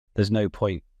there's no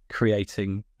point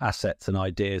creating assets and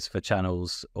ideas for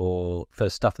channels or for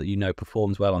stuff that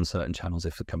performs well on certain channels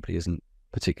if the company isn't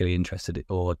particularly interested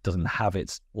or doesn't have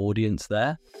its audience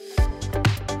there.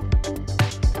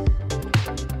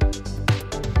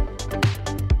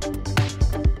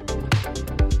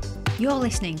 You're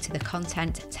listening to the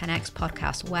Content 10x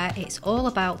podcast, where it's all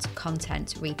about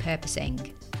content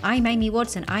repurposing. I'm Amy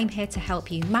Woods, and I'm here to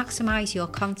help you maximise your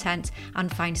content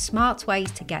and find smart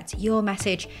ways to get your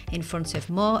message in front of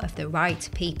more of the right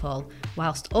people,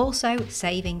 whilst also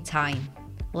saving time.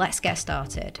 Let's get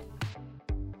started.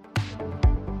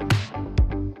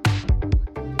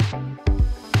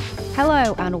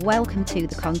 Hello and welcome to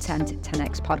the Content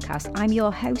 10x podcast. I'm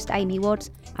your host, Amy Woods,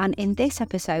 and in this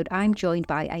episode, I'm joined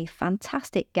by a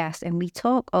fantastic guest, and we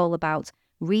talk all about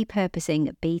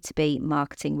repurposing B2B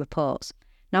marketing reports.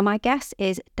 Now, my guest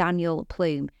is Daniel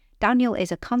Plume. Daniel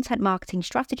is a content marketing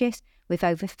strategist with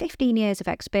over 15 years of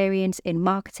experience in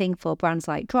marketing for brands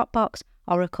like Dropbox,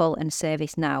 Oracle, and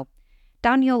ServiceNow.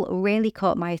 Daniel really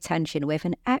caught my attention with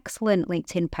an excellent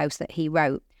LinkedIn post that he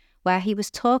wrote, where he was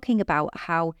talking about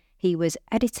how he was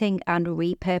editing and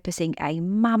repurposing a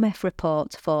mammoth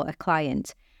report for a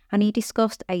client, and he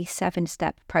discussed a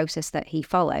 7-step process that he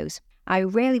follows. I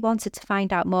really wanted to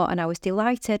find out more, and I was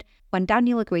delighted when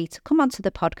Daniel agreed to come onto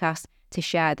the podcast to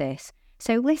share this.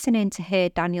 So listen in to hear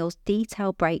Daniel's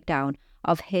detailed breakdown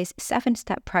of his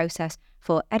 7-step process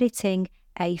for editing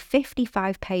a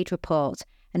 55-page report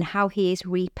and how he is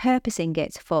repurposing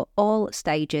it for all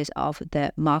stages of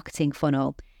the marketing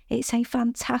funnel. It's a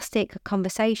fantastic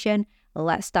conversation.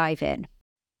 Let's dive in.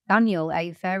 Daniel,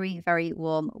 a very, very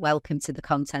warm welcome to the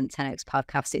Content 10x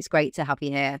podcast. It's great to have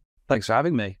you here. Thanks for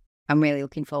having me. I'm really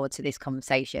looking forward to this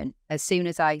conversation. As soon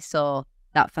as I saw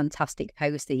that fantastic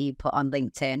post that you put on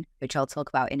LinkedIn, which I'll talk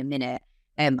about in a minute,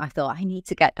 I thought I need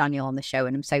to get Daniel on the show,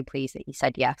 and I'm so pleased that you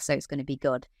said yes, so it's going to be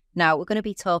good. Now, we're going to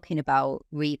be talking about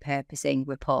repurposing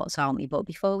reports, aren't we? But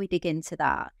before we dig into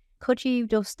that, could you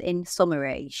just in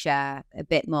summary share a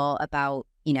bit more about,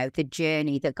 the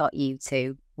journey that got you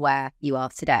to where you are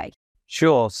today?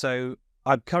 Sure. So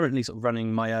I'm currently sort of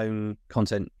running my own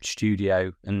content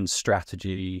studio and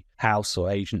strategy house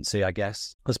or agency, I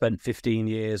guess. I spent 15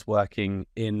 years working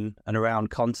in and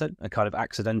around content, a kind of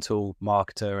accidental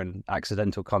marketer and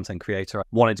accidental content creator. I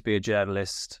wanted to be a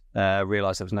journalist,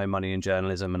 realised there was no money in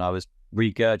journalism, and I was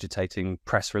regurgitating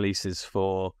press releases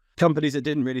for companies that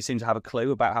didn't really seem to have a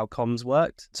clue about how comms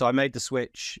worked. So I made the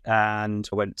switch and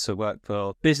I went to work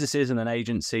for businesses and an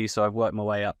agency. So I've worked my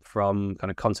way up from kind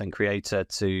of content creator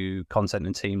to content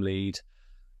and team lead.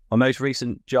 My most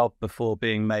recent job before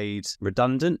being made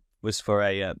redundant was for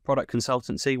a product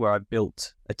consultancy where I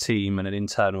built a team and an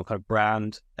internal kind of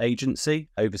brand agency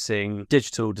overseeing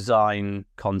digital design,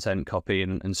 content, copy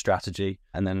and strategy.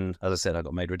 And then, as I said, I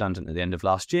got made redundant at the end of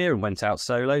last year and went out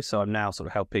solo. So I'm now sort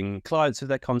of helping clients with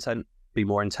their content, be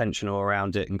more intentional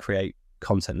around it and create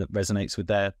content that resonates with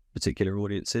their particular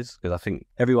audiences. Because I think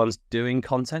everyone's doing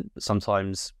content, but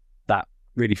sometimes that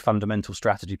really fundamental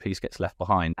strategy piece gets left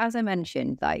behind. As I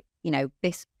mentioned,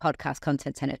 this podcast,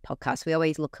 Content 10x podcast, we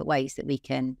always look at ways that we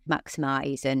can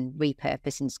maximize and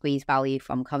repurpose and squeeze value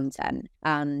from content.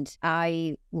 And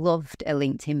I loved a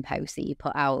LinkedIn post that you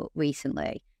put out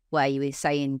recently where you were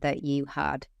saying that you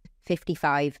had a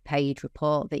 55-page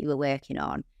report that you were working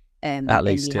on. At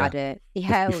least, yeah.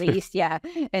 At least, yeah.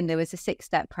 And there was a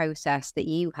 6-step process that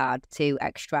you had to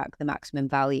extract the maximum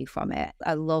value from it.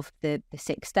 I love the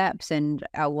 6 steps, and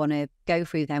I want to go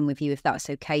through them with you if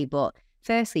that's okay. But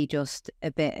firstly, just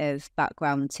a bit of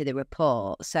background to the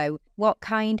report. So what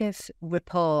kind of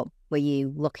report were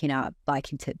you looking at,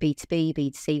 like into B2B,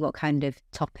 B2C? What kind of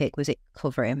topic was it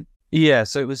covering? Yeah,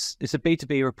 so it's a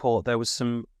B2B report. There was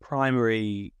some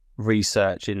primary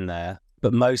research in there,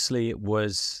 but mostly it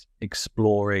was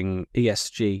exploring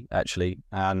ESG actually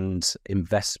and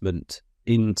investment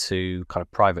into kind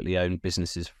of privately owned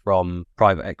businesses from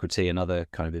private equity and other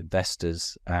kind of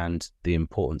investors, and the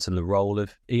importance and the role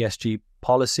of ESG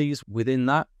policies within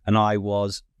that. And I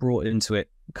was brought into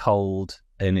it cold,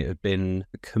 and it had been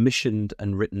commissioned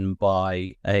and written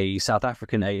by a South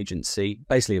African agency.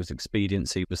 Basically, it was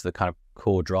expediency was the kind of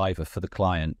core driver for the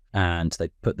client. And they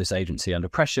put this agency under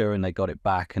pressure and they got it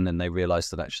back. And then they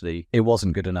realized that actually it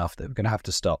wasn't good enough. They were going to have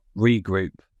to stop,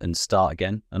 regroup and start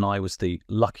again. And I was the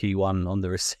lucky one on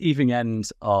the receiving end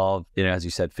of, as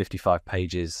you said, 55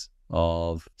 pages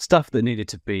of stuff that needed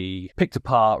to be picked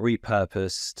apart,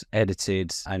 repurposed,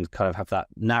 edited, and kind of have that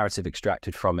narrative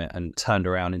extracted from it and turned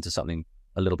around into something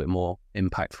a little bit more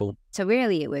impactful. So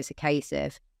really it was a case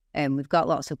of we've got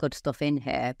lots of good stuff in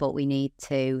here, but we need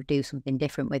to do something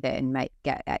different with it and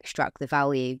extract the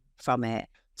value from it.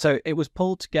 So it was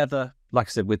pulled together, like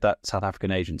I said, with that South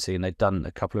African agency, and they'd done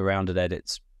a couple of rounded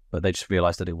edits, but they just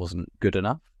realized that it wasn't good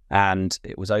enough and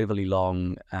it was overly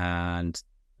long, and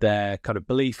their kind of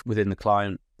belief within the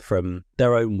client from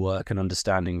their own work and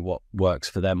understanding what works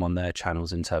for them on their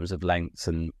channels in terms of length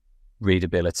and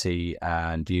readability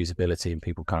and usability and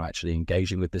people kind of actually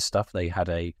engaging with this stuff. They had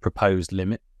a proposed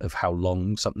limit of how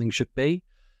long something should be,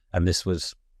 and this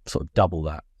was sort of double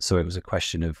that. So it was a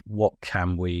question of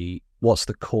what's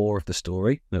the core of the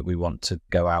story that we want to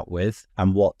go out with,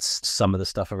 and what's some of the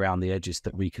stuff around the edges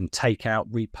that we can take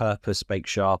out, repurpose, make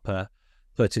sharper,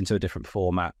 put into a different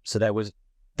format. So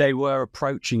they were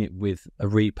approaching it with a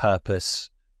repurpose,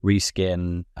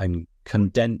 reskin and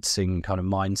condensing kind of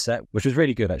mindset, which was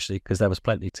really good actually, because there was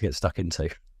plenty to get stuck into.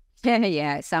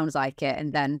 Yeah, it sounds like it.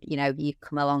 And then, you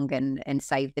come along and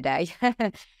save the day.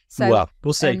 So, well,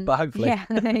 we'll see, but hopefully.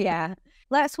 Yeah.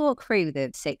 Let's walk through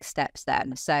the 6 steps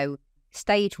then. So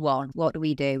stage 1, what do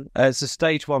we do? So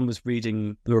stage 1 was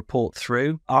reading the report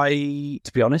through.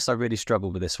 To be honest, I really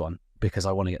struggled with this one because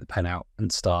I want to get the pen out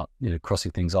and start,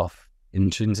 crossing things off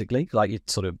intrinsically. Like,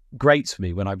 it's sort of grates for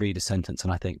me when I read a sentence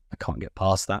and I think I can't get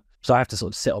past that. So I have to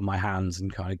sort of sit on my hands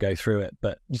and kind of go through it.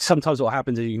 But sometimes what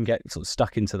happens is you can get sort of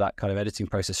stuck into that kind of editing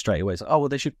process straight away. It's like, oh, well,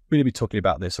 they should really be talking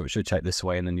about this, or it should take this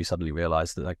away. And then you suddenly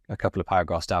realize that like a couple of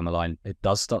paragraphs down the line, it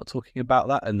does start talking about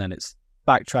that. And then it's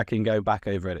backtracking, go back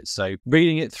over it. So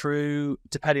reading it through,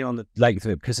 depending on the length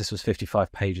of it, because this was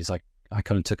 55 pages, I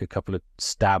kind of took a couple of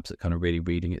stabs at kind of really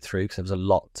reading it through because there was a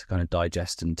lot to kind of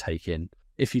digest and take in.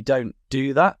 If you don't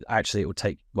do that, actually it will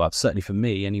take, well, certainly for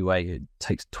me anyway, it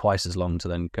takes twice as long to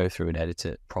then go through and edit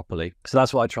it properly. So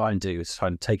that's what I try and do, is try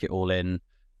and take it all in.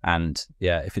 And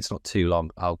yeah, if it's not too long,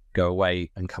 I'll go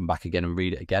away and come back again and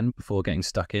read it again before getting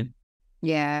stuck in.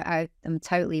 Yeah, I'm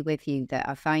totally with you that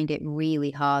I find it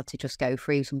really hard to just go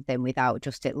through something without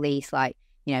just at least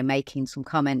making some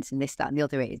comments and this, that and the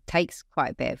other. It takes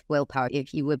quite a bit of willpower.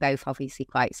 If you were both obviously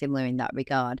quite similar in that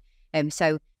regard.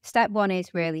 So step 1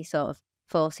 is really sort of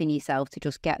forcing yourself to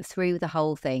just get through the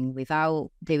whole thing without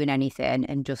doing anything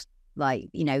and just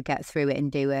get through it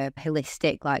and do a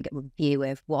holistic review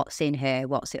of what's in here,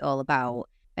 what's it all about.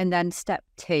 And then step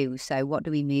 2, so what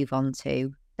do we move on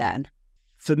to then?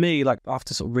 For me,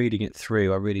 after sort of reading it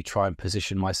through, I really try and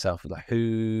position myself with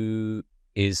who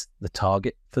is the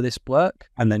target for this work,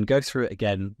 and then go through it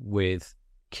again with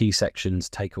key sections,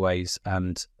 takeaways,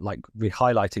 and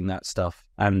highlighting that stuff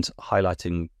and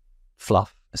highlighting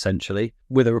fluff. Essentially,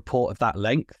 with a report of that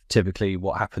length, typically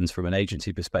what happens from an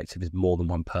agency perspective is more than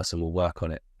one person will work on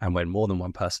it. And when more than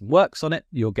one person works on it,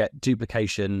 you'll get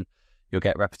duplication, you'll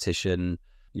get repetition,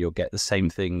 you'll get the same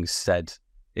things said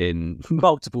in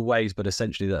multiple ways, but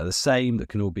essentially that are the same, that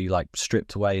can all be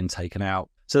stripped away and taken out.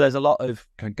 So there's a lot of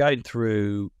kind of going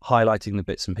through, highlighting the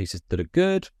bits and pieces that are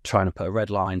good, trying to put a red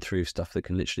line through stuff that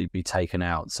can literally be taken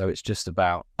out. So it's just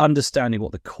about understanding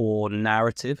what the core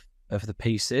narrative of the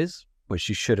piece is, which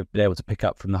you should have been able to pick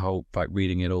up from the whole,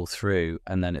 reading it all through.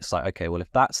 And then it's okay, well, if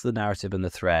that's the narrative and the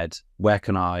thread, where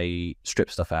can I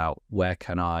strip stuff out? Where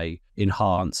can I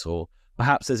enhance? Or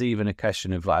perhaps there's even a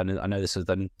question of, I know this is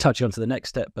then touching on to the next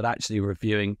step, but actually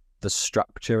reviewing the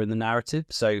structure in the narrative.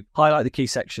 So highlight the key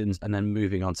sections and then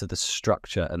moving on to the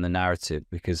structure and the narrative.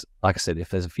 Because like I said, if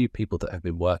there's a few people that have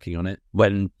been working on it,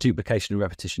 when duplication and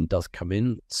repetition does come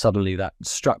in, suddenly that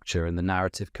structure and the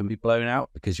narrative can be blown out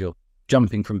because you're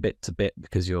jumping from bit to bit,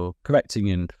 because you're correcting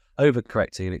and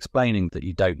overcorrecting and explaining that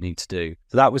you don't need to do.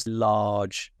 So that was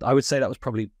large. I would say that was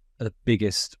probably the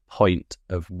biggest point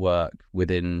of work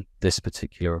within this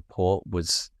particular report,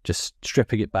 was just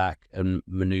stripping it back and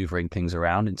maneuvering things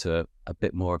around into a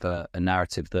bit more of a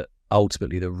narrative that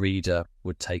ultimately the reader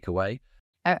would take away.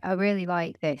 I really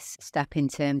like this step in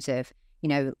terms of,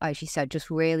 as you said, just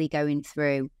really going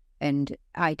through and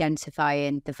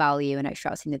identifying the value and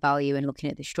extracting the value and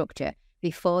looking at the structure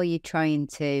before you're trying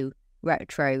to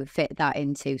retrofit that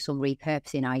into some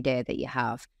repurposing idea that you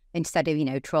have. Instead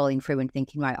of, trawling through and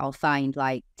thinking, right, I'll find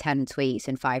 10 tweets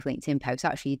and 5 LinkedIn posts.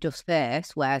 Actually, just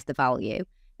first, where's the value?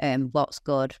 What's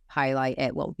good? Highlight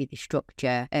it. What would be the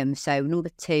structure? So number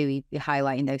 2, you're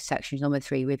highlighting those sections. Number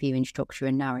 3, reviewing structure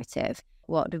and narrative.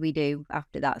 What do we do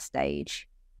after that stage?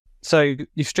 So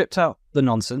you've stripped out the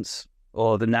nonsense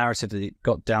or the narrative that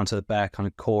got down to the bare kind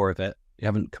of core of it. You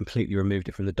haven't completely removed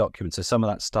it from the document. So some of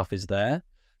that stuff is there.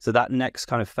 So that next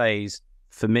kind of phase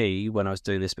for me when I was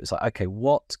doing this, it's okay,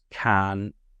 what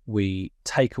can we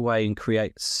take away and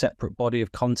create a separate body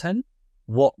of content?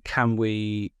 What can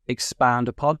we expand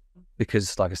upon?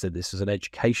 Because like I said, this is there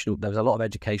was a lot of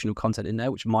educational content in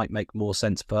there, which might make more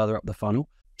sense further up the funnel.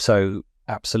 So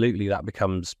absolutely that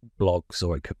becomes blogs,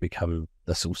 or it could become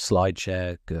a sort of slide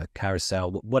share,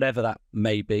 carousel, whatever that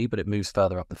may be, but it moves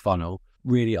further up the funnel,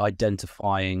 really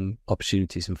identifying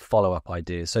opportunities and follow-up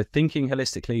ideas. So thinking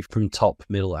holistically from top,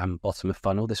 middle and bottom of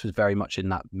funnel. This was very much in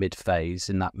that mid phase,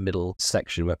 in that middle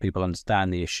section where people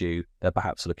understand the issue. They're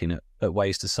perhaps looking at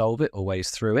ways to solve it or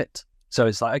ways through it. So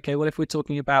it's like, okay, well, if we're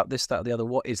talking about this, that, or the other,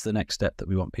 what is the next step that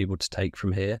we want people to take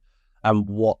from here? And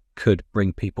what could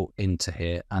bring people into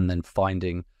here? And then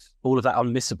finding all of that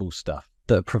unmissable stuff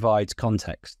that provides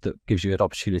context, that gives you an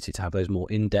opportunity to have those more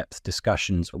in-depth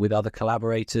discussions with other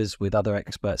collaborators, with other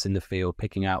experts in the field,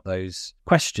 picking out those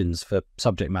questions for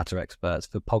subject matter experts,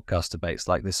 for podcast debates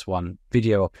like this one,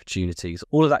 video opportunities,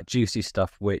 all of that juicy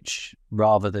stuff, which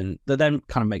rather than, that then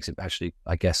kind of makes it actually,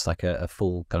 I guess, like a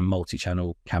full kind of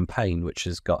multi-channel campaign, which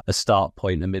has got a start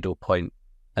point, a middle point,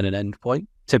 and an end point.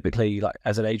 Typically, like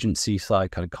as an agency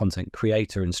side kind of content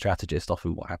creator and strategist,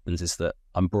 often what happens is that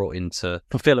I'm brought in to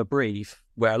fulfill a brief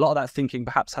where a lot of that thinking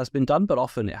perhaps has been done, but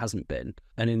often it hasn't been.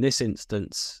 And in this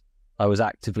instance, I was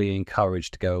actively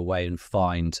encouraged to go away and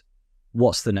find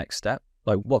what's the next step?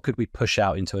 Like, what could we push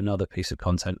out into another piece of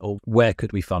content, or where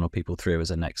could we funnel people through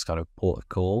as a next kind of port of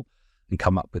call, and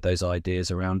come up with those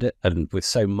ideas around it. And with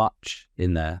so much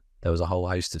in there was a whole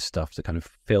host of stuff to kind of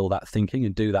fill that thinking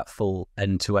and do that full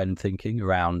end-to-end thinking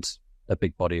around a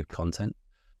big body of content.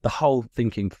 The whole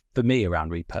thinking for me around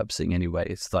repurposing anyway,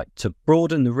 it's like to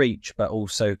broaden the reach, but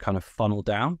also kind of funnel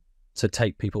down to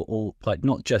take people all, like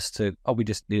not just to, we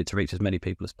just needed to reach as many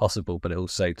people as possible, but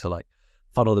also to like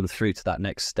funnel them through to that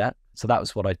next step. So that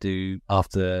was what I do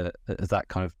after that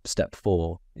kind of step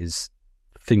 4, is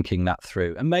thinking that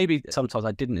through. And maybe sometimes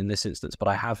I didn't in this instance, but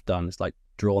I have done, it's like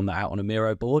drawn that out on a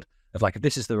Miro board of like, if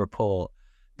this is the report,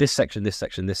 this section, this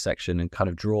section, this section, and kind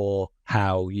of draw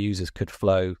how users could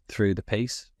flow through the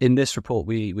piece. In this report,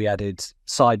 we added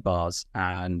sidebars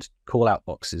and call out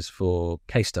boxes for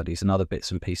case studies and other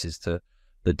bits and pieces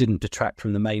that didn't detract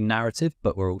from the main narrative,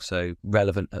 but were also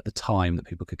relevant at the time that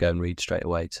people could go and read straight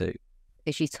away too.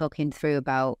 As you're talking through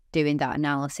about doing that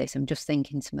analysis, I'm just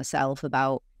thinking to myself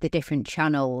about the different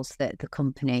channels that the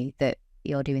company that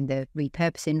you're doing the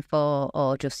repurposing for,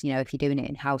 or just, you know, if you're doing it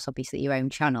in-house, obviously your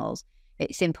own channels.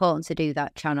 It's important to do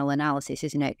that channel analysis,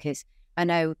 isn't it? Because I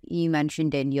know you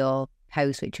mentioned in your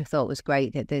post, which I thought was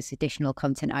great, that there's additional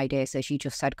content ideas, as you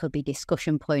just said, could be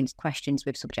discussion points, questions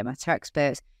with subject matter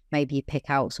experts. Maybe you pick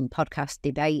out some podcast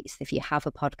debates if you have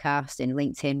a podcast, in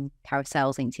LinkedIn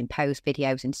carousels, LinkedIn post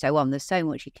videos, and so on. There's so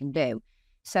much you can do.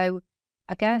 So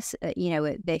I guess, you know,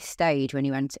 at this stage, when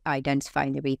you're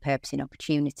identifying the repurposing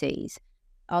opportunities,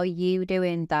 are you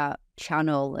doing that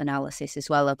channel analysis as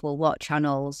well of, well, what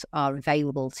channels are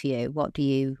available to you? What do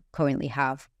you currently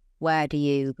have? Where do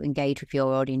you engage with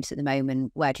your audience at the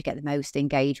moment? Where do you get the most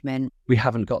engagement? We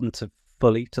haven't gotten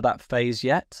fully to that phase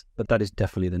yet, but that is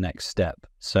definitely the next step.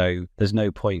 So there's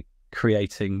no point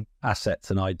creating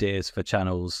assets and ideas for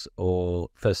channels or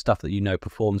for stuff that you know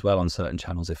performs well on certain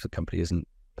channels if the company isn't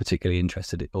particularly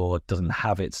interested or doesn't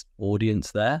have its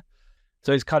audience there.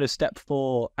 So it's kind of step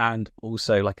 4 and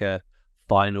also like a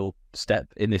final step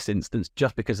in this instance,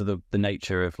 just because of the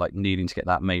nature of like needing to get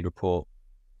that main report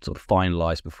sort of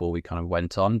finalized before we kind of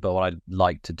went on. But what I'd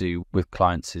like to do with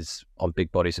clients is, on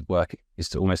big bodies of work, is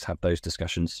to almost have those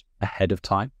discussions ahead of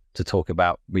time, to talk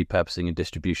about repurposing and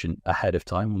distribution ahead of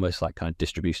time, almost like kind of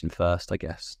distribution first, I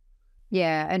guess.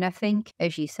 Yeah, and I think,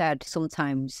 as you said,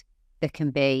 sometimes there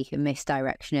can be a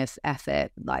misdirection of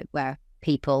effort, like where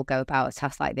people go about a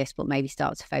task like this, but maybe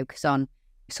start to focus on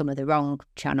some of the wrong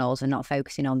channels and not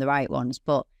focusing on the right ones.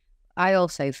 But I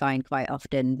also find quite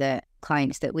often that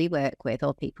clients that we work with,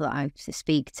 or people that I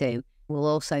speak to, will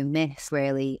also miss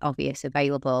really obvious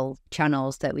available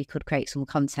channels that we could create some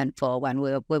content for when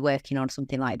we're working on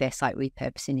something like this, like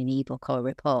repurposing an ebook or a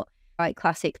report. Like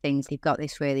classic things, you've got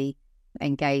this really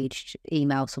engaged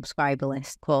email subscriber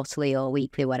list, quarterly or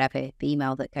weekly, whatever, the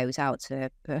email that goes out to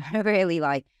a really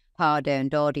like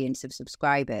hard-earned audience of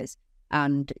subscribers,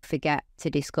 and forget to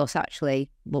discuss actually,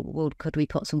 well, could we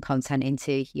put some content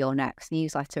into your next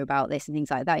newsletter about this and things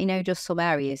like that? You know, just some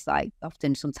areas, like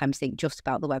often sometimes think just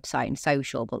about the website and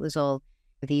social, but there's all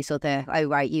these other, oh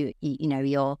right, you know,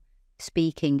 you're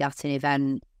speaking at an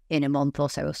event in a month or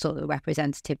so, a sort of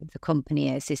representative of the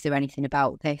company is there anything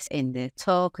about this in the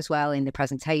talk as well, in the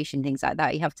presentation, things like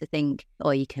that? You have to think,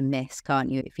 or you can miss, can't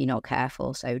you, if you're not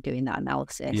careful? So doing that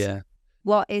analysis. Yeah.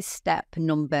 What is step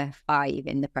number 5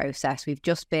 in the process? We've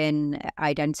just been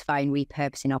identifying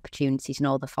repurposing opportunities and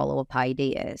all the follow-up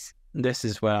ideas. This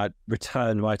is where I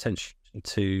returned my attention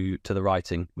to the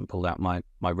writing and pulled out my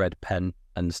red pen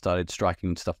and started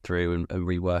striking stuff through and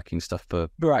reworking stuff for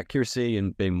accuracy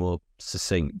and being more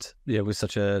succinct. Yeah, it was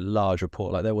such a large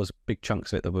report. Like there was big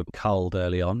chunks of it that were culled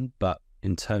early on, but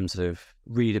in terms of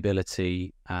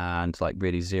readability and like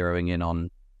really zeroing in on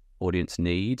audience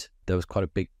need, there was quite a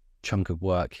big chunk of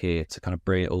work here to kind of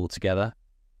bring it all together.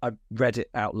 I read it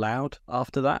out loud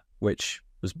after that, which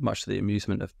was much to the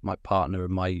amusement of my partner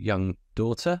and my young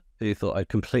daughter, who thought I'd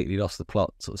completely lost the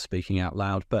plot, sort of speaking out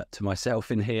loud, but to myself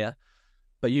in here.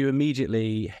 But you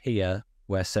immediately hear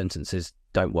where sentences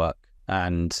don't work,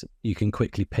 and you can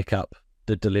quickly pick up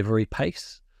the delivery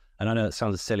pace. And I know it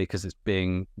sounds silly because it's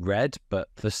being read, but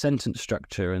the sentence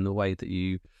structure and the way that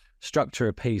you structure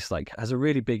a piece like has a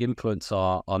really big influence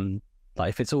on like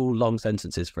if it's all long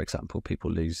sentences, for example,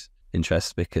 people lose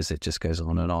interest because it just goes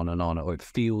on and on and on, or it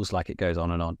feels like it goes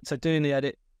on and on. So doing the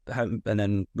edit and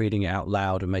then reading it out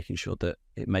loud and making sure that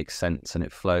it makes sense and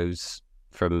it flows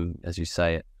from as you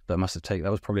say it. That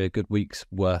was probably a good week's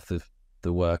worth of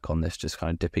the work on this, just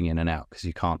kind of dipping in and out, because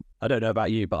you can't, I don't know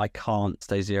about you, but I can't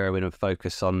stay zero in and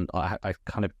focus on, I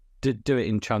kind of do it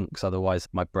in chunks, otherwise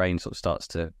my brain sort of starts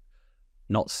to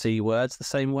not see words the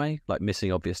same way, like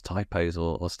missing obvious typos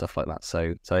or stuff like that.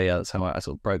 So yeah, that's how I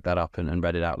sort of broke that up and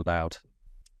read it out loud.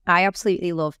 I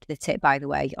absolutely loved the tip, by the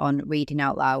way, on reading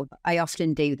out loud. I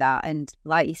often do that. And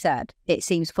like you said, it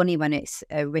seems funny when it's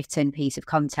a written piece of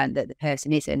content that the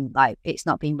person isn't, like, it's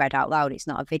not being read out loud. It's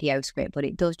not a video script, but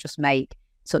it does just make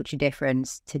such a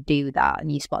difference to do that.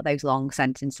 And you spot those long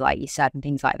sentences, like you said, and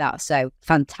things like that. So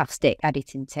fantastic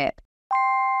editing tip.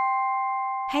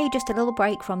 Hey, just a little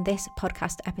break from this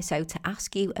podcast episode to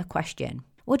ask you a question.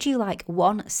 Would you like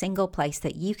one single place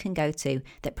that you can go to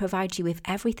that provides you with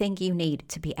everything you need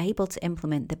to be able to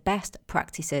implement the best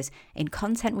practices in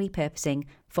content repurposing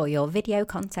for your video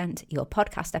content, your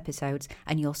podcast episodes,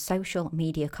 and your social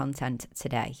media content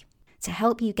today? To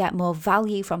help you get more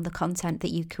value from the content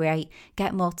that you create,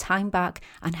 get more time back,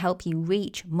 and help you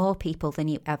reach more people than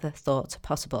you ever thought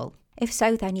possible. If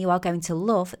so, then you are going to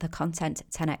love the Content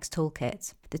 10x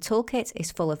Toolkit. The toolkit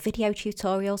is full of video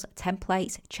tutorials,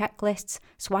 templates, checklists,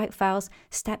 swipe files,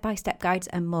 step-by-step guides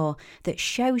and more that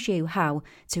shows you how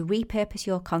to repurpose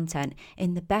your content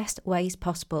in the best ways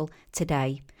possible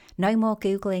today. No more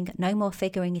Googling, no more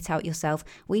figuring it out yourself.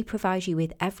 We provide you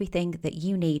with everything that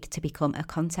you need to become a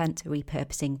content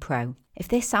repurposing pro. If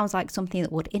this sounds like something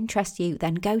that would interest you,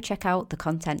 then go check out the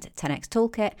Content 10x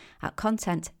Toolkit at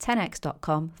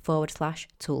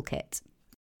content10x.com/toolkit.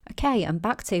 Okay, and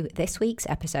back to this week's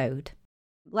episode.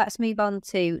 Let's move on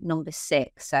to number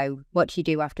 6. So what do you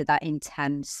do after that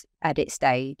intense edit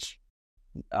stage?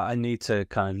 I need to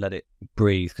kind of let it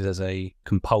breathe, because there's a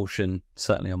compulsion,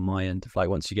 certainly on my end, of like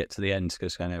once you get to the end,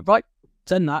 just going, right,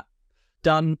 send that,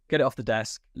 done, get it off the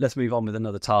desk, let's move on with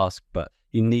another task. But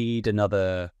you need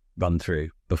another run through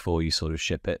before you sort of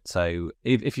ship it. So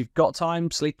if you've got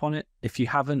time, sleep on it. If you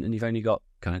haven't and you've only got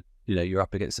kind of, you're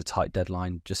up against a tight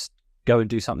deadline, just go and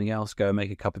do something else, go and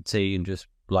make a cup of tea and just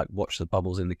like watch the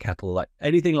bubbles in the kettle, like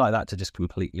anything like that to just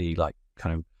completely like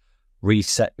kind of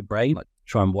reset your brain, like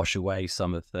try and wash away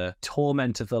some of the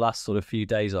torment of the last sort of few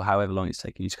days or however long it's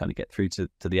taken you to kind of get through to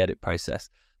the edit process,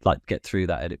 like get through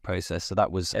that edit process. So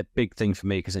that was a big thing for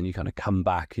me, because then you kind of come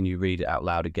back and you read it out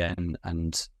loud again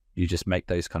and you just make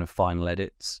those kind of final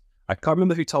edits. I can't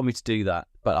remember who told me to do that,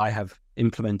 but I have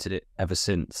implemented it ever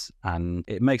since, and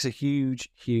it makes a huge,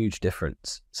 huge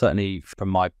difference. Certainly from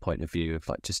my point of view of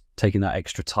like just taking that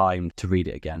extra time to read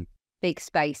it again. Big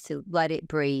space to let it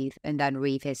breathe and then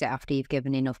revisit after you've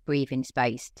given enough breathing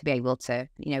space to be able to,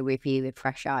 review with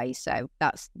fresh eyes. So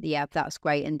that's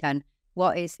great. And then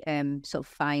what is sort of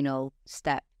final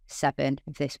step 7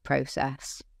 of this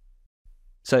process?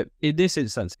 So in this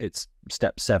instance, it's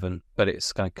step 7, but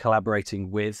it's kind of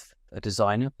collaborating with a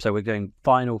designer. So we're doing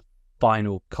final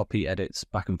copy edits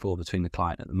back and forth between the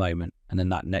client at the moment. And then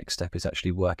that next step is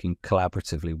actually working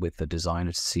collaboratively with the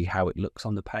designer to see how it looks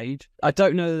on the page. I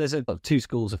don't know, there's two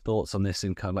schools of thoughts on this,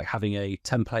 in kind of like having a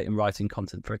template and writing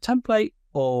content for a template,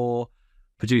 or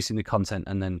producing the content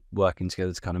and then working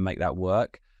together to kind of make that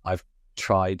work. I've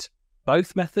tried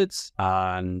both methods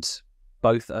and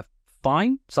both are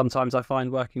fine. Sometimes I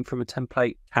find working from a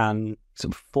template can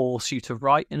sort of force you to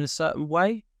write in a certain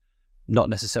way. Not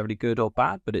necessarily good or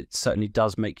bad, but it certainly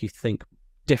does make you think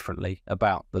differently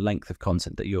about the length of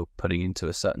content that you're putting into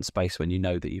a certain space when you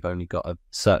know that you've only got a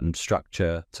certain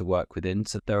structure to work within.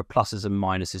 So there are pluses and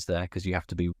minuses there, because you have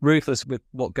to be ruthless with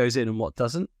what goes in and what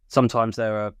doesn't. Sometimes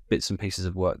there are bits and pieces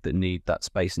of work that need that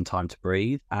space and time to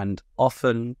breathe. And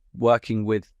often working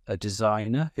with a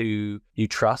designer who you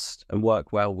trust and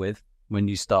work well with when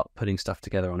you start putting stuff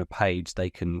together on a page, they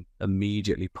can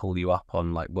immediately pull you up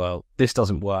on like, well, this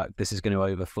doesn't work. This is going to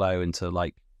overflow into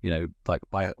like, like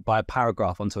by a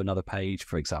paragraph onto another page,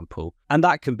 for example. And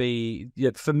that can be,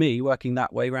 for me, working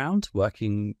that way around,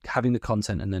 having the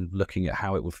content and then looking at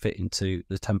how it will fit into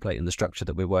the template and the structure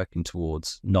that we're working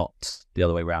towards, not the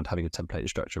other way around, having a template and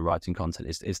structure, writing content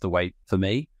is the way for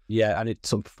me. Yeah, and it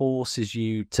sort of forces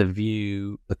you to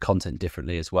view the content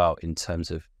differently as well in terms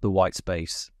of the white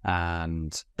space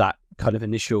and that kind of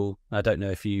initial, I don't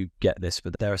know if you get this,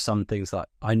 but there are some things that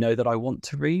I know that I want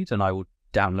to read and I will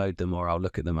download them, or I'll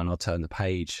look at them and I'll turn the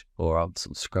page, or I'll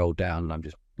sort of scroll down and I'm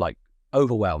just like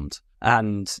overwhelmed.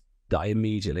 And I'm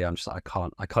just like,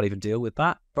 I can't even deal with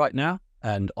that right now.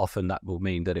 And often that will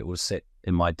mean that it will sit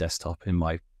in my desktop, in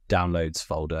my downloads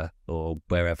folder or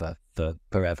wherever for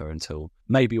forever until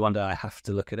maybe one day I have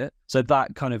to look at it. So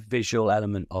that kind of visual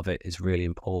element of it is really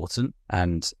important.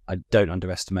 And I don't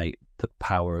underestimate the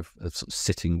power of sort of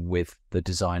sitting with the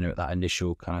designer at that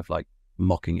initial kind of like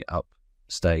mocking it up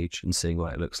stage and seeing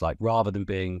what it looks like, rather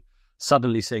than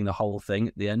suddenly seeing the whole thing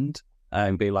at the end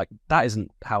and be like, that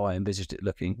isn't how I envisaged it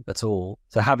looking at all.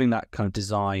 So having that kind of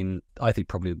design, I think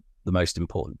probably the most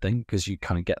important thing, because you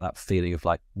kind of get that feeling of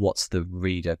like, what's the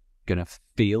reader going to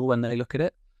feel when they look at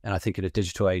it? And I think in a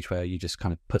digital age where you just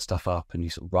kind of put stuff up and you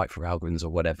sort of write for algorithms or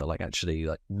whatever, like actually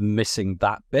like missing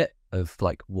that bit of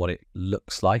like what it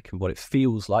looks like and what it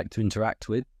feels like to interact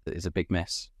with is a big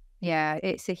miss. Yeah,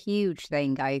 it's a huge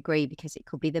thing. I agree, because it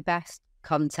could be the best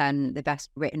content, the best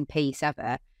written piece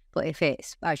ever. But if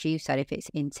it's, as you said, if it's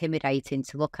intimidating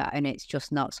to look at and it's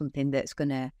just not something that's going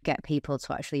to get people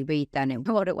to actually read, then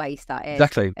what a waste that is.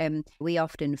 Exactly. We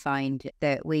often find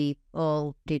that we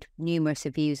all did numerous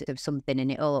reviews of something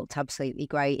and it all looked absolutely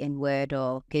great in Word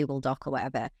or Google Doc or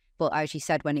whatever. But as you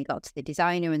said, when it got to the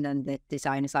designer and then the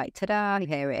designer's like, ta-da,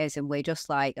 here it is. And we're just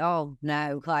like, oh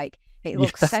no, like, it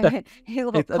looks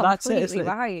completely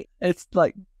right. It's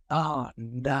like, oh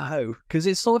no, because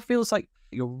it sort of feels like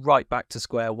you're right back to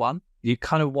square one. You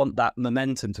kind of want that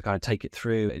momentum to kind of take it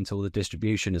through into all the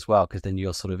distribution as well, because then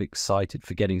you're sort of excited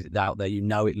for getting it out there. You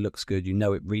know it looks good, you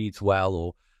know it reads well,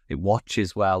 or it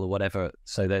watches well, or whatever.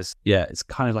 So it's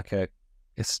kind of like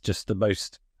it's just the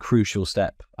most crucial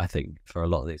step, I think, for a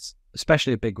lot of these,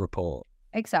 especially a big report.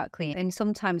 Exactly. And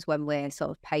sometimes when we're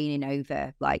sort of painting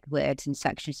over like words and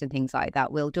sections and things like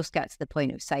that, we'll just get to the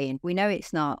point of saying, we know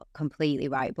it's not completely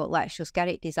right, but let's just get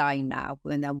it designed now.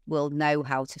 And then we'll know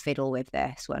how to fiddle with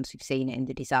this once we've seen it in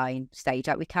the design stage.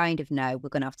 Like we kind of know we're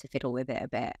going to have to fiddle with it a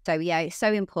bit. So yeah, it's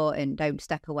so important. Don't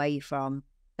step away from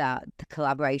the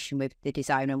collaboration with the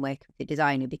designer and work with the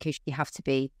designer, because you have to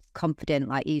be confident,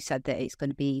 like you said, that it's going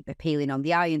to be appealing on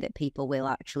the eye and that people will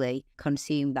actually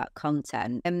consume that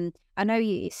content. I know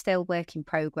it's still work in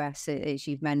progress, as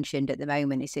you've mentioned at the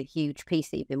moment. It's a huge piece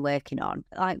that you've been working on.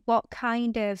 Like, what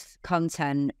kind of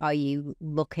content are you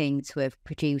looking to have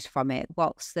produced from it?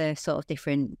 What's the sort of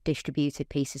different distributed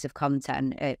pieces of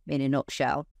content in a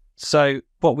nutshell? So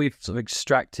what we've sort of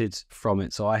extracted from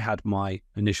it, so I had my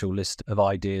initial list of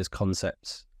ideas,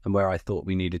 concepts, and where I thought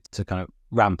we needed to kind of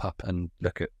ramp up and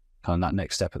look at kind of that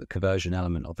next step at the conversion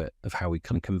element of it, of how we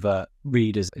can convert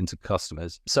readers into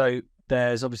customers. So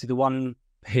there's obviously the one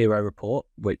hero report,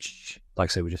 which,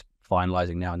 like I say, we're just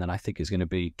finalizing now, and then I think is going to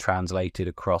be translated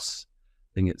across,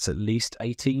 I think it's at least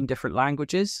 18 different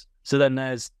languages. So then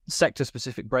there's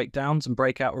sector-specific breakdowns and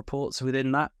breakout reports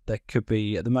within that. There could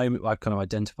be, at the moment, I've kind of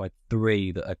identified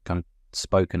 3 that are kind of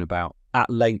spoken about at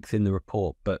length in the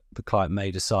report, but the client may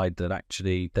decide that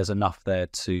actually there's enough there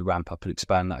to ramp up and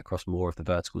expand that across more of the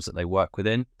verticals that they work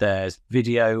within. There's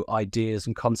video ideas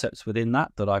and concepts within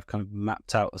that I've kind of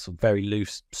mapped out as a very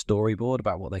loose storyboard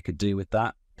about what they could do with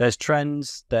that. There's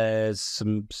trends, there's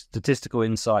some statistical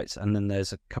insights, and then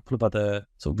there's a couple of other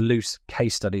sort of loose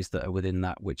case studies that are within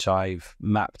that, which I've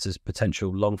mapped as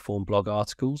potential long-form blog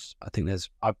articles. I think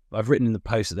I've written in the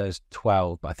post that there's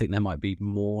 12, but I think there might be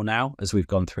more now as we've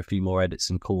gone through a few more edits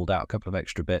and called out a couple of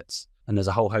extra bits. And there's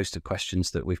a whole host of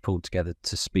questions that we've pulled together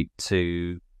to speak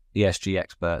to ESG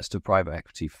experts, to private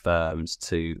equity firms,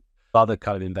 to other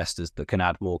kind of investors that can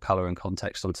add more color and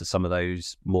context onto some of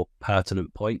those more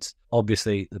pertinent points.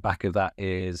 Obviously, the back of that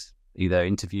is either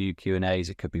interview Q&As,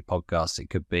 it could be podcasts, it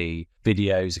could be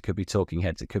videos, it could be talking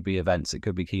heads, it could be events, it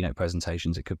could be keynote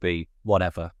presentations, it could be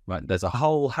whatever, right? There's a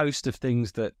whole host of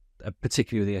things that,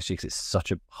 particularly with the ESG, because it's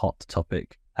such a hot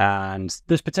topic. And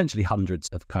there's potentially hundreds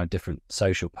of kind of different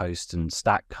social posts and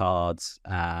stat cards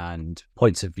and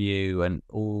points of view and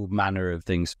all manner of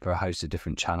things for a host of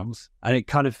different channels. And it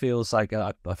kind of feels like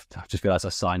I've just realized I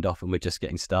signed off and we're just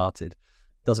getting started.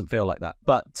 Doesn't feel like that.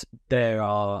 But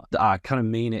I kind of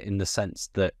mean it in the sense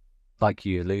that like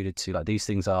you alluded to, like these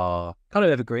things are kind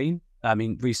of evergreen. I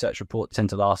mean, research reports tend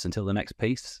to last until the next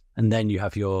piece. And then you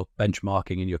have your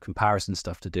benchmarking and your comparison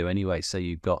stuff to do anyway. So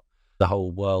you've got the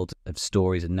whole world of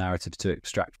stories and narratives to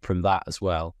extract from that as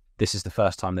well. This is the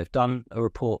first time they've done a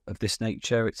report of this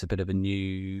nature. It's a bit of a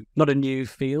new, not a new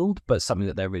field, but something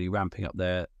that they're really ramping up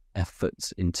their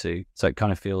efforts into. So it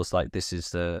kind of feels like this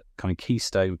is the kind of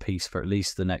keystone piece for at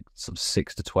least the next sort of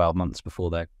 6 to 12 months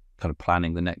before they're kind of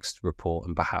planning the next report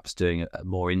and perhaps doing a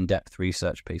more in-depth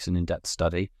research piece, an in-depth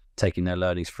study, taking their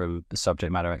learnings from the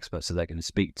subject matter experts that they're going to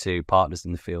speak to, partners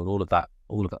in the field, all of that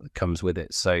comes with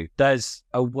it. So there's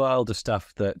a world of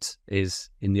stuff that is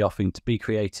in the offing to be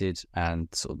created and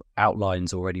sort of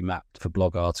outlines already mapped for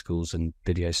blog articles and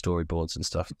video storyboards and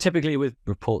stuff. Typically with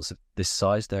reports of this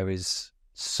size, there is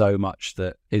so much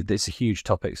that it's a huge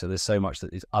topic. So there's so much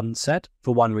that is unsaid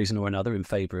for one reason or another in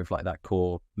favor of like that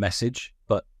core message,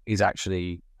 but is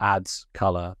actually adds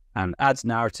color and adds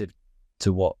narrative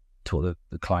to what the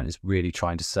client is really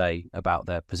trying to say about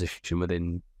their position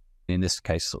within, in this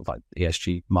case, sort of like the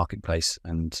ESG marketplace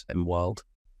and world.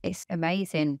 It's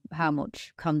amazing how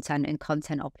much content and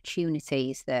content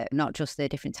opportunities that not just the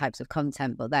different types of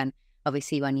content, but then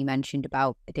obviously when you mentioned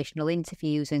about additional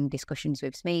interviews and discussions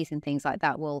with SMEs and things like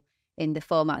that, well, in the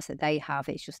formats that they have,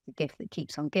 it's just the gift that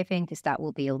keeps on giving, because that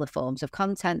will be other forms of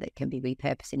content that can be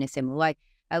repurposed in a similar way.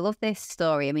 I love this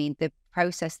story. I mean, the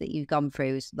process that you've gone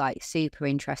through is like super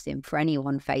interesting for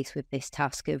anyone faced with this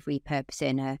task of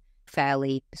repurposing a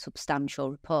fairly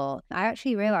substantial report. I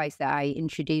actually realised that I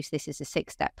introduced this as a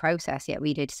 6-step process, yet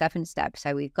we did 7 steps.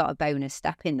 So we've got a bonus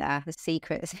step in there, the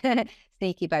secret,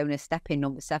 sneaky bonus step in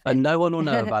number 7. And no one will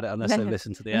know about it unless they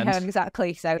listen to the end. Yeah,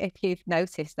 exactly. So if you've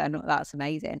noticed, then that's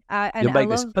amazing. You'll make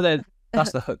this, but then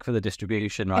that's the hook for the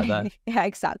distribution right there. Yeah,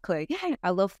 exactly.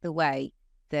 I love the way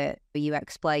that you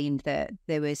explained that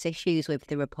there was issues with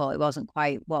the report. It wasn't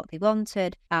quite what they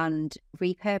wanted, and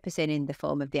repurposing in the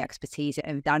form of the expertise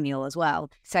of Daniel as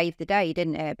well saved the day,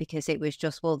 didn't it? Because it was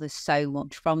just, well, there's so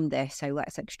much from this, so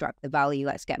let's extract the value,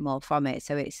 let's get more from it.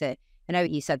 So it's I know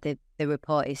you said the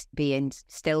report is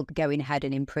still going ahead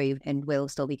and improved and will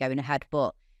still be going ahead,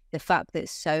 but the fact that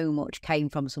so much came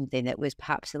from something that was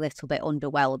perhaps a little bit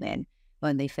underwhelming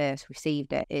when they first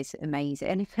received it is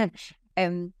amazing.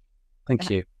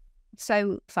 Thank you.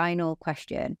 So, final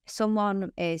question.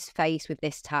 Someone is faced with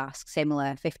this task,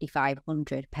 similar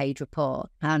 5,500-page report,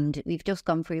 and we've just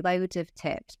gone through loads of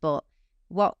tips, but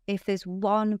what if there's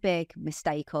one big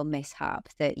mistake or mishap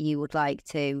that you would like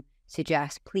to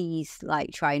suggest, please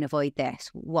like try and avoid this,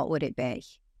 what would it be?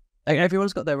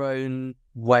 Everyone's got their own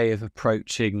way of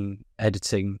approaching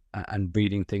editing and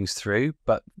reading things through,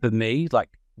 but for me, like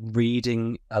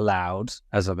reading aloud,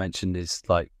 as I mentioned,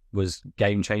 was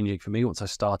game-changing for me. Once I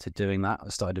started doing that, I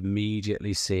started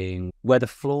immediately seeing where the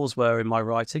flaws were in my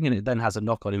writing, and it then has a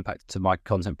knock-on impact to my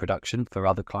content production for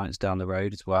other clients down the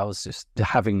road as well. It's just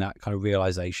having that kind of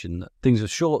realization that things are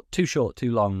short,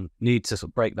 too long, need to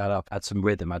sort of break that up, add some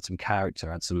rhythm, add some character,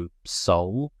 add some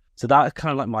soul. So that's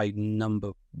kind of like my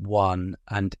number one.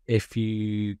 And if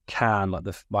you can, like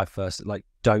my first, like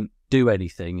don't do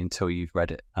anything until you've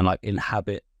read it, and like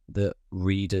inhabit the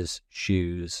reader's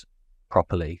shoes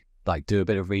properly. Like do a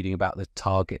bit of reading about the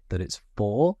target that it's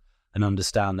for and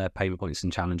understand their pain points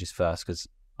and challenges first, because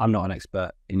I'm not an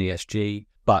expert in ESG,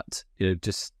 but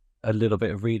just a little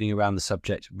bit of reading around the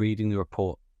subject, reading the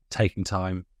report, taking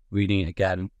time, reading it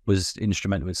again was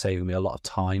instrumental in saving me a lot of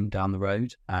time down the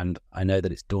road. And I know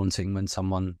that it's daunting when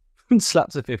someone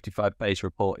slaps a 55-page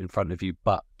report in front of you,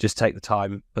 but just take the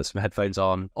time, put some headphones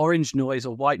on. Orange noise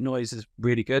or white noise is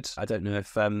really good. I don't know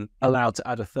if allowed to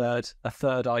add a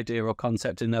third idea or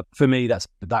concept in there. For me,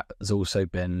 that has also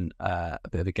been a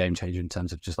bit of a game changer in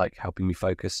terms of just like helping me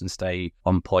focus and stay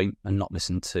on point and not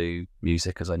listen to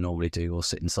music as I normally do, or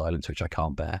sit in silence, which I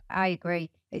can't bear. I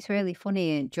agree. It's really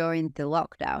funny. During the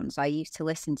lockdowns, I used to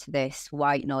listen to this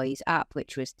white noise app,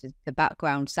 which was the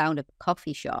background sound of a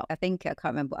coffee shop. I can't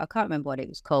remember what it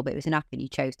was called, but it was an app and you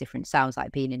chose different sounds,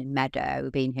 like being in a meadow,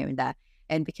 being here and there.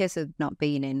 And because of not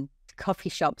being in coffee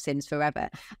shops since forever,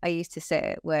 I used to sit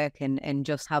at work and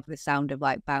just have the sound of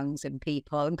like bangs and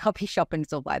people and coffee shop and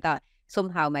stuff like that.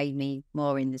 Somehow made me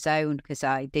more in the zone, because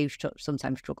I do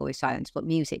sometimes struggle with silence, but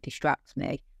music distracts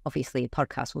me. Obviously, a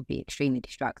podcast would be extremely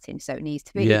distracting, so it needs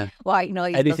to be white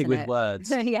noise. Anything with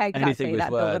words. Yeah, exactly. Anything with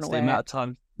words. The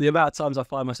amount of times I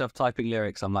find myself typing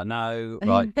lyrics, I'm like, no,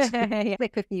 right.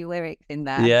 Click a few lyrics in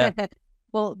there. Yeah.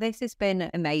 Well, this has been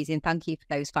amazing. Thank you for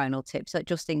those final tips. They're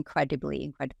just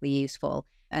incredibly useful.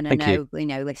 And I know,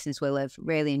 listeners will have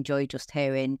really enjoyed just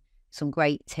hearing some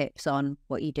great tips on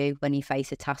what you do when you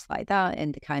face a task like that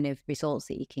and the kind of results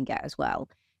that you can get as well.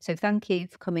 So thank you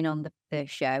for coming on the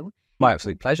show. My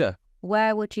absolute pleasure.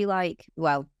 Where would you like,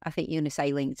 well, I think you're going to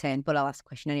say LinkedIn, but I'll ask the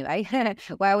question anyway.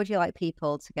 Where would you like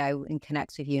people to go and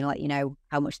connect with you and let you know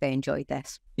how much they enjoyed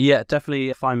this? Yeah,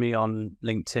 definitely find me on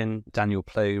LinkedIn, Daniel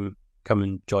Plume. Come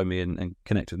and join me and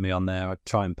connect with me on there. I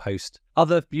try and post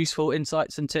other useful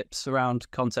insights and tips around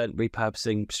content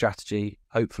repurposing strategy,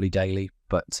 hopefully daily,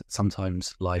 but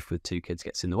sometimes life with 2 kids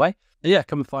gets in the way. Yeah,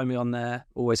 come and find me on there.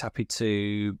 Always happy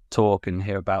to talk and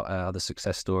hear about other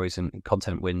success stories and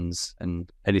content wins and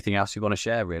anything else you want to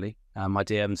share, really. My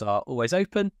DMs are always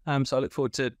open, so I look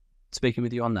forward to speaking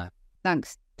with you on there.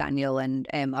 Thanks, Daniel. And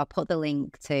I'll put the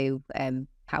link to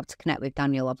how to connect with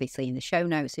Daniel, obviously, in the show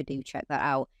notes, so do check that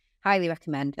out. Highly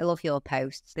recommend. I love your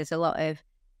posts. There's a lot of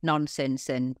nonsense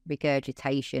and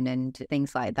regurgitation and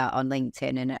things like that on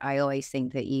LinkedIn, and I always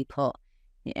think that you put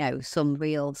some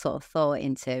real sort of thought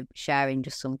into sharing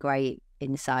just some great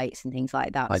insights and things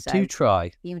like that. I do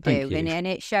try. You do. And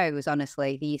it shows,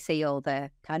 honestly. You see all the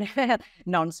kind of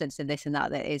nonsense and this and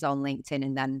that is on LinkedIn,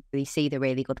 and then you see the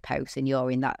really good posts, and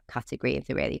you're in that category of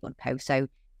the really good posts. So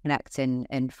connect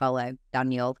and follow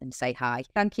Daniel and say hi.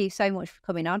 Thank you so much for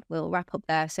coming on. We'll wrap up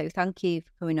there. So thank you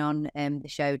for coming on the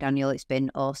show, Daniel. It's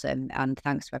been awesome. And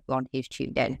thanks to everyone who's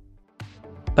tuned in.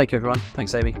 Thank you, everyone.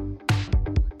 Thanks, Amy.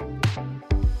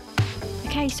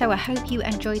 Okay, so I hope you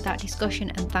enjoyed that discussion,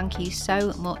 and thank you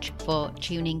so much for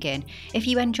tuning in. If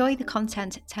you enjoy the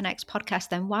Content 10x podcast,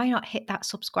 then why not hit that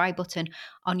subscribe button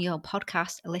on your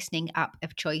podcast listening app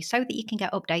of choice so that you can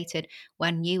get updated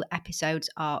when new episodes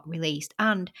are released.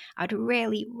 And I'd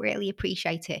really, really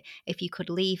appreciate it if you could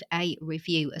leave a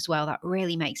review as well. That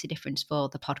really makes a difference for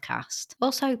the podcast.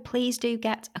 Also, please do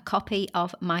get a copy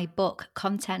of my book,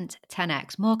 Content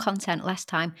 10x, More Content, Less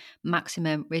Time,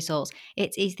 Maximum Results.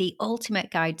 It is the ultimate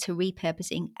guide to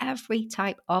repurposing every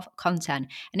type of content,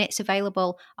 and it's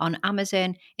available on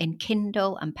Amazon in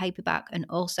Kindle and paperback, and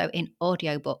also in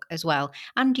audiobook as well.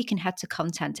 And you can head to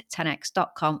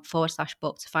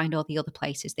content10x.com/book to find all the other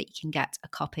places that you can get a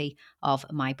copy of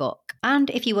my book. And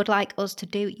if you would like us to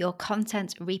do your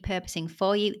content repurposing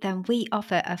for you, then we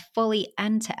offer a fully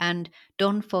end-to-end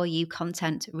done for you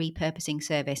content repurposing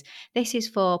service. This is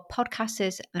for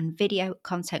podcasters and video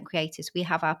content creators. We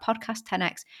have our Podcast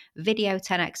 10x, Video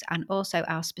 10x, and also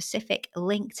our specific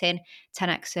LinkedIn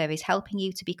 10x service, helping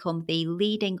you to become the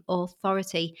leading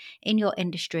authority in your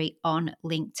industry on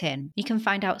LinkedIn. You can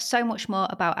find out so much more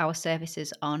about our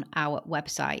services on our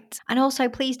website. And also,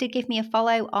 please do give me a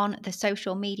follow on the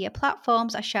social media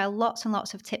platforms. I share lots and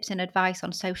lots of tips and advice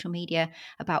on social media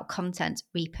about content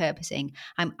repurposing.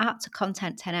 I'm at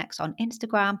Content 10x on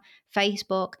Instagram,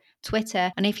 Facebook,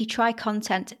 Twitter, and if you try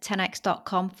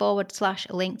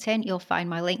content10x.com/LinkedIn, you'll find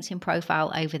my LinkedIn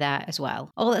profile over there as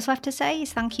well. All that's left to say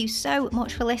is thank you so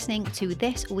much for listening to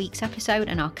this week's episode,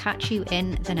 and I'll catch you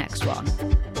in the next one.